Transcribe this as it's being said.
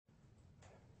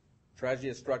Tragedy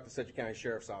has struck the Sedgwick County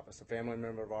Sheriff's Office. A family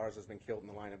member of ours has been killed in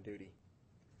the line of duty.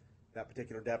 That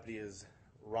particular deputy is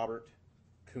Robert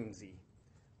Kunze.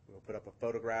 We'll put up a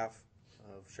photograph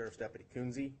of Sheriff's Deputy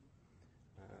Kunze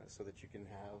so that you can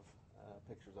have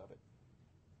pictures of it.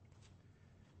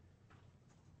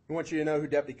 We want you to know who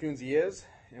Deputy Kunze is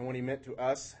and what he meant to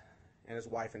us and his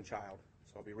wife and child.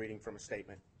 So I'll be reading from a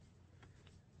statement.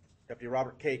 Deputy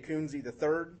Robert K. Kunze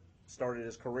III started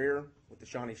his career with the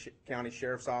Shawnee County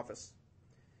Sheriff's Office.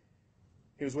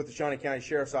 He was with the Shawnee County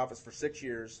Sheriff's Office for 6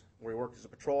 years, where he worked as a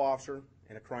patrol officer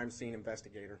and a crime scene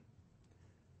investigator.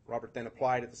 Robert then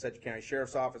applied at the Sedgwick County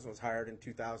Sheriff's Office and was hired in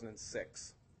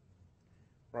 2006.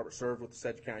 Robert served with the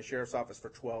Sedgwick County Sheriff's Office for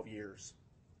 12 years.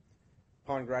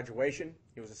 Upon graduation,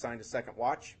 he was assigned to Second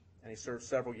Watch, and he served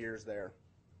several years there.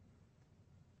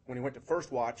 When he went to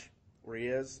First Watch, where he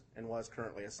is and was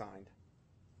currently assigned.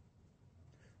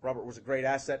 Robert was a great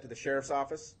asset to the Sheriff's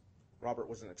Office. Robert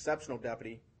was an exceptional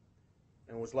deputy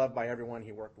and was loved by everyone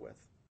he worked with.